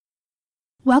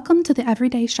Welcome to the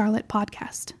Everyday Charlotte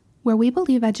podcast, where we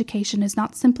believe education is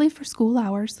not simply for school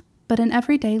hours, but an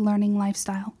everyday learning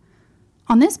lifestyle.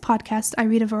 On this podcast, I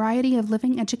read a variety of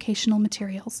living educational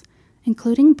materials,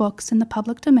 including books in the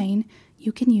public domain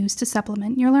you can use to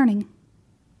supplement your learning.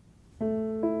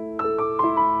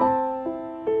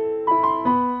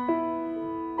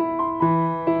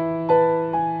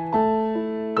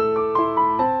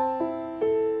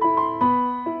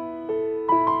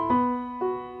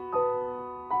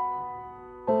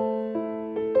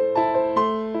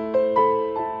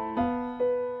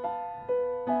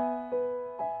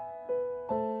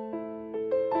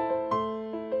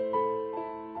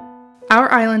 Our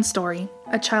Island Story,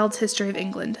 A Child's History of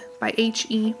England, by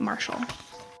H.E. Marshall.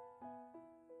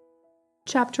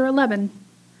 Chapter 11.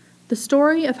 The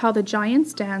Story of How the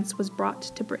Giant's Dance was Brought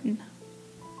to Britain.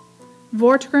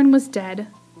 Vortigern was dead,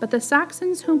 but the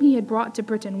Saxons whom he had brought to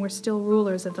Britain were still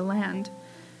rulers of the land.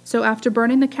 So after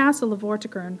burning the castle of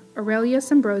Vortigern, Aurelius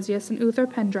Ambrosius and Uther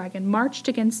Pendragon marched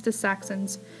against the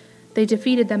Saxons. They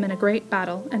defeated them in a great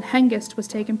battle, and Hengist was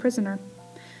taken prisoner.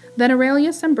 Then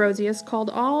Aurelius Ambrosius called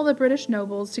all the British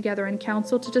nobles together in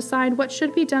council to decide what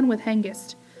should be done with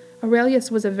Hengist. Aurelius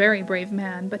was a very brave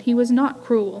man, but he was not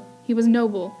cruel. He was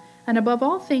noble, and above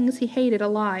all things he hated a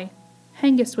lie.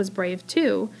 Hengist was brave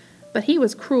too, but he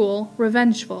was cruel,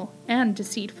 revengeful, and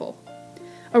deceitful.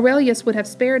 Aurelius would have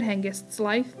spared Hengist's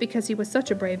life because he was such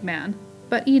a brave man.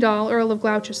 But Edal, Earl of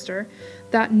Gloucester,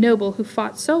 that noble who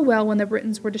fought so well when the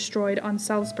Britons were destroyed on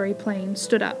Salisbury Plain,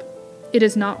 stood up. "It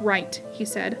is not right," he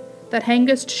said, "that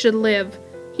Hengist should live.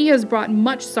 He has brought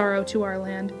much sorrow to our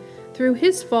land. Through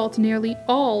his fault nearly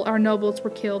all our nobles were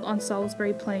killed on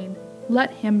Salisbury Plain.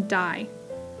 Let him die."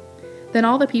 Then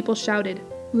all the people shouted,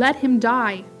 "Let him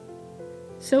die!"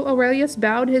 So Aurelius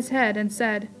bowed his head and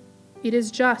said, "It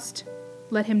is just.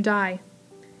 Let him die."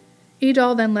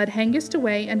 Edal then led Hengist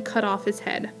away and cut off his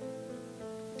head.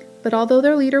 But although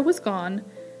their leader was gone,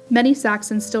 many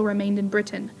Saxons still remained in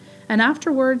Britain, and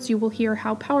afterwards you will hear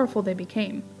how powerful they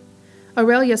became.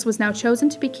 Aurelius was now chosen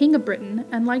to be king of Britain,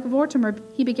 and like Vortimer,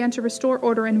 he began to restore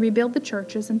order and rebuild the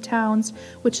churches and towns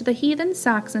which the heathen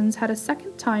Saxons had a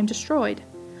second time destroyed.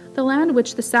 The land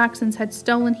which the Saxons had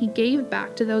stolen he gave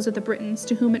back to those of the Britons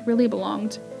to whom it really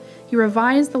belonged. He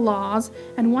revised the laws,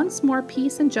 and once more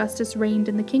peace and justice reigned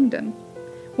in the kingdom.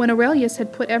 When Aurelius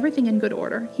had put everything in good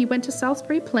order, he went to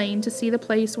Salisbury Plain to see the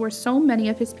place where so many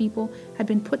of his people had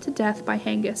been put to death by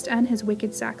Hengist and his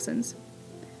wicked Saxons.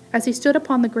 As he stood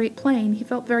upon the great plain, he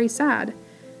felt very sad.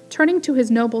 Turning to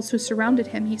his nobles who surrounded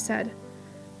him, he said,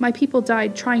 "My people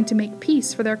died trying to make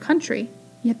peace for their country,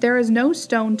 yet there is no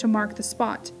stone to mark the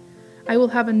spot. I will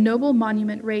have a noble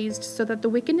monument raised so that the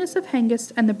wickedness of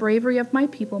Hengist and the bravery of my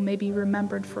people may be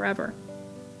remembered forever."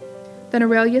 Then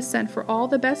Aurelius sent for all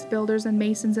the best builders and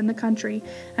masons in the country,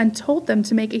 and told them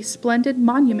to make a splendid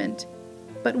monument.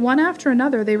 But one after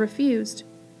another they refused.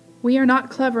 "We are not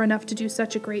clever enough to do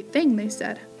such a great thing," they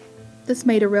said. This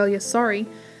made Aurelius sorry,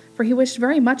 for he wished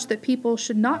very much that people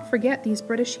should not forget these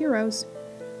British heroes.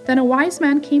 Then a wise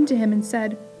man came to him and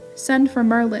said, "Send for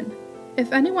Merlin.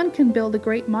 If anyone can build a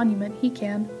great monument, he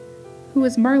can." "Who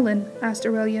is Merlin?" asked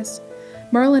Aurelius.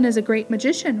 "Merlin is a great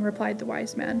magician," replied the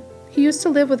wise man. "He used to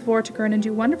live with Vortigern and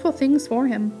do wonderful things for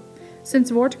him. Since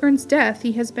Vortigern's death,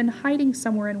 he has been hiding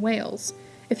somewhere in Wales.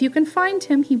 If you can find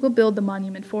him, he will build the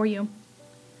monument for you."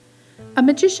 A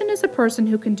magician is a person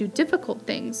who can do difficult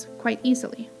things quite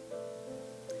easily.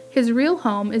 His real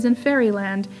home is in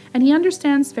fairyland, and he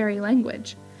understands fairy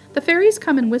language. The fairies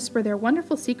come and whisper their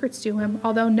wonderful secrets to him,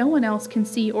 although no one else can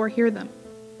see or hear them.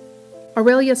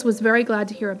 Aurelius was very glad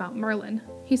to hear about Merlin.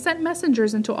 He sent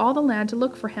messengers into all the land to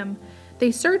look for him.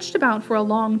 They searched about for a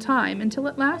long time, until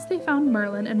at last they found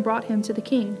Merlin and brought him to the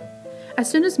king. As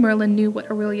soon as Merlin knew what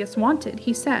Aurelius wanted,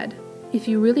 he said, "If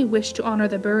you really wish to honor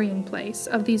the burying place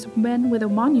of these men with a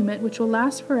monument which will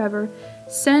last forever,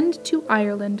 send to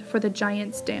Ireland for the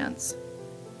Giant's Dance."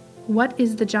 "What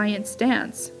is the Giant's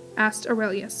Dance?" asked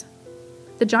Aurelius.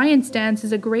 "The Giant's Dance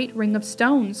is a great ring of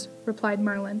stones," replied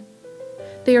Merlin.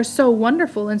 "They are so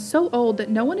wonderful and so old that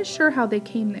no one is sure how they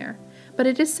came there. But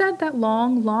it is said that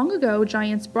long, long ago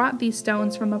giants brought these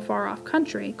stones from a far-off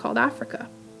country called Africa."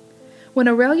 When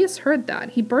Aurelius heard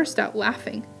that, he burst out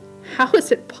laughing. "How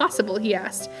is it possible," he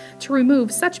asked, "to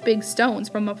remove such big stones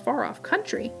from a far-off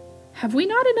country? Have we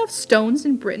not enough stones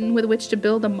in Britain with which to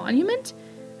build a monument?"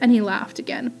 And he laughed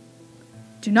again.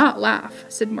 "Do not laugh,"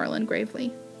 said Merlin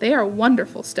gravely. "They are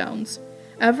wonderful stones.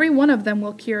 Every one of them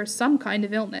will cure some kind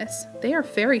of illness. They are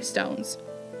fairy stones."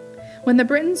 When the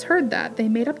Britons heard that, they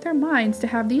made up their minds to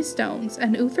have these stones,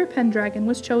 and Uther Pendragon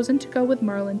was chosen to go with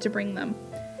Merlin to bring them.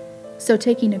 So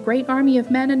taking a great army of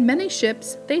men and many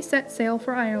ships, they set sail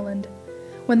for Ireland.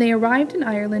 When they arrived in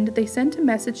Ireland, they sent a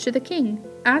message to the king,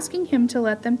 asking him to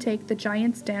let them take the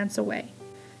giant's dance away.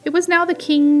 It was now the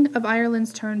King of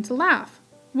Ireland's turn to laugh.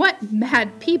 "What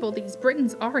mad people these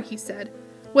Britons are," he said.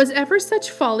 "Was ever such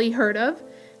folly heard of?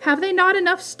 Have they not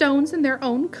enough stones in their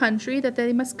own country that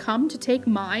they must come to take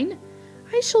mine?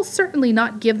 I shall certainly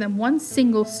not give them one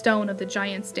single stone of the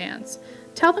giant's dance.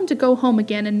 Tell them to go home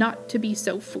again and not to be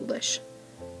so foolish."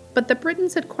 But the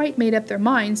Britons had quite made up their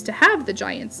minds to have the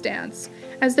giant's dance.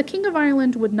 As the King of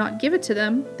Ireland would not give it to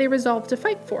them, they resolved to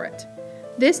fight for it.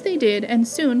 This they did, and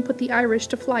soon put the Irish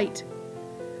to flight.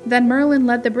 Then Merlin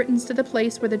led the Britons to the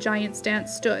place where the giant's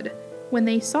dance stood. When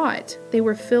they saw it, they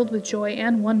were filled with joy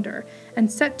and wonder, and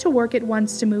set to work at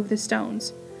once to move the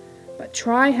stones. But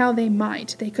try how they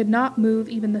might, they could not move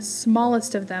even the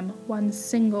smallest of them 1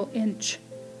 single inch.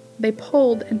 They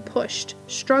pulled and pushed,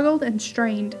 struggled and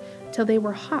strained, till they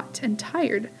were hot and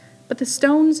tired, but the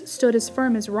stones stood as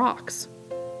firm as rocks.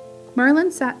 Merlin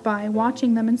sat by,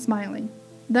 watching them and smiling.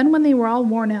 Then when they were all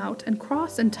worn out and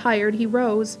cross and tired, he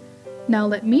rose. "Now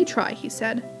let me try," he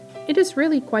said. "It is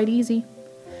really quite easy."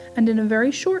 And in a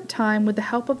very short time, with the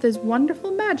help of this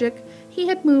wonderful magic, he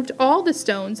had moved all the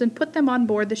stones and put them on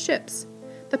board the ships.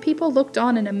 The people looked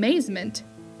on in amazement,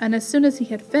 and as soon as he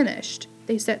had finished,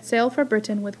 they set sail for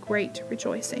Britain with great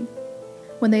rejoicing.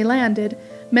 When they landed,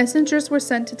 messengers were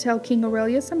sent to tell King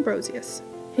Aurelius Ambrosius.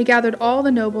 He gathered all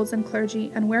the nobles and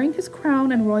clergy, and wearing his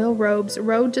crown and royal robes,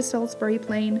 rode to Salisbury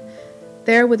Plain.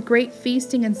 There, with great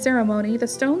feasting and ceremony, the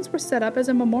stones were set up as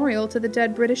a memorial to the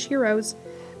dead British heroes.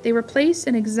 They were placed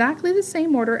in exactly the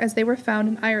same order as they were found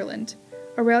in Ireland.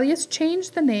 Aurelius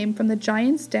changed the name from the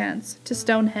Giant's Dance to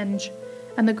Stonehenge,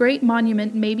 and the great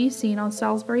monument may be seen on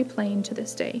Salisbury Plain to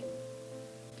this day.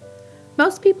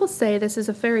 Most people say this is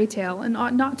a fairy tale and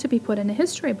ought not to be put in a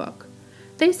history book.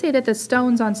 They say that the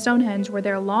stones on Stonehenge were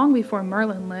there long before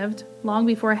Merlin lived, long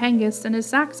before Hengist and his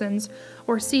Saxons,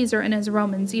 or Caesar and his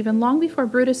Romans, even long before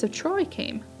Brutus of Troy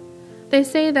came. They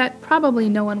say that probably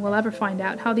no one will ever find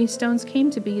out how these stones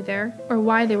came to be there, or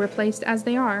why they were placed as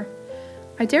they are.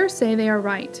 I dare say they are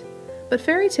right, but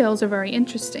fairy tales are very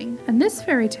interesting, and this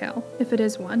fairy tale, if it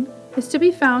is one, is to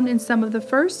be found in some of the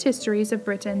first histories of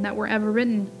Britain that were ever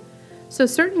written. So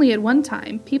certainly at one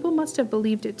time, people must have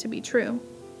believed it to be true.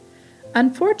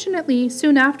 Unfortunately,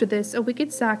 soon after this, a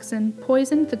wicked Saxon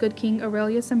poisoned the good King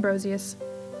Aurelius Ambrosius.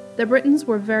 The Britons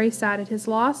were very sad at his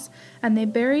loss, and they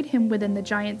buried him within the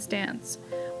Giant's Dance,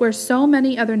 where so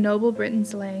many other noble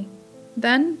Britons lay.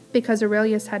 Then, because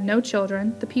Aurelius had no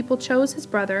children, the people chose his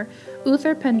brother,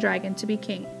 Uther Pendragon, to be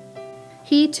king.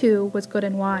 He, too, was good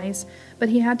and wise, but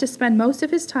he had to spend most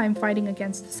of his time fighting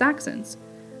against the Saxons.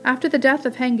 After the death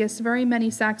of Hengist, very many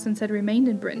Saxons had remained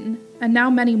in Britain, and now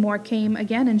many more came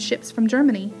again in ships from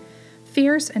Germany.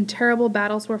 Fierce and terrible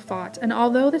battles were fought, and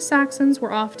although the Saxons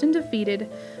were often defeated,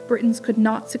 Britons could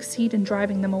not succeed in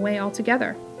driving them away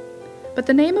altogether. But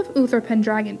the name of Uther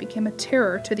Pendragon became a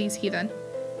terror to these heathen.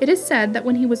 It is said that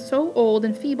when he was so old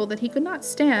and feeble that he could not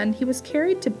stand, he was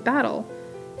carried to battle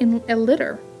in a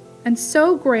litter, and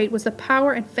so great was the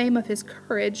power and fame of his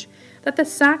courage that the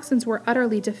Saxons were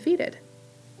utterly defeated.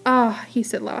 "Ah," he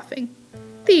said, laughing,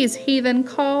 "these heathen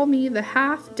call me the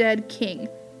half-dead king,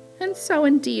 and so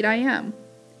indeed I am.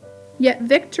 Yet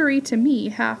victory to me,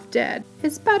 half-dead,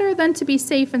 is better than to be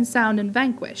safe and sound and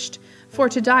vanquished, for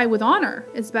to die with honor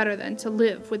is better than to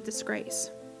live with disgrace."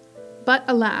 But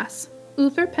alas,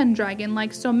 Uther Pendragon,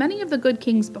 like so many of the good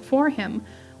kings before him,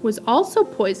 was also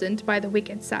poisoned by the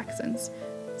wicked Saxons.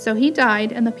 So he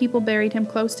died, and the people buried him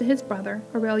close to his brother,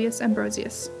 Aurelius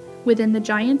Ambrosius, within the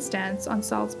Giant's Dance on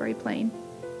Salisbury Plain.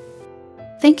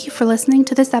 Thank you for listening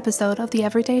to this episode of the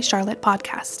Everyday Charlotte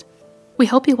podcast. We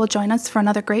hope you will join us for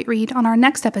another great read on our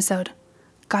next episode.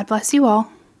 God bless you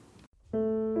all.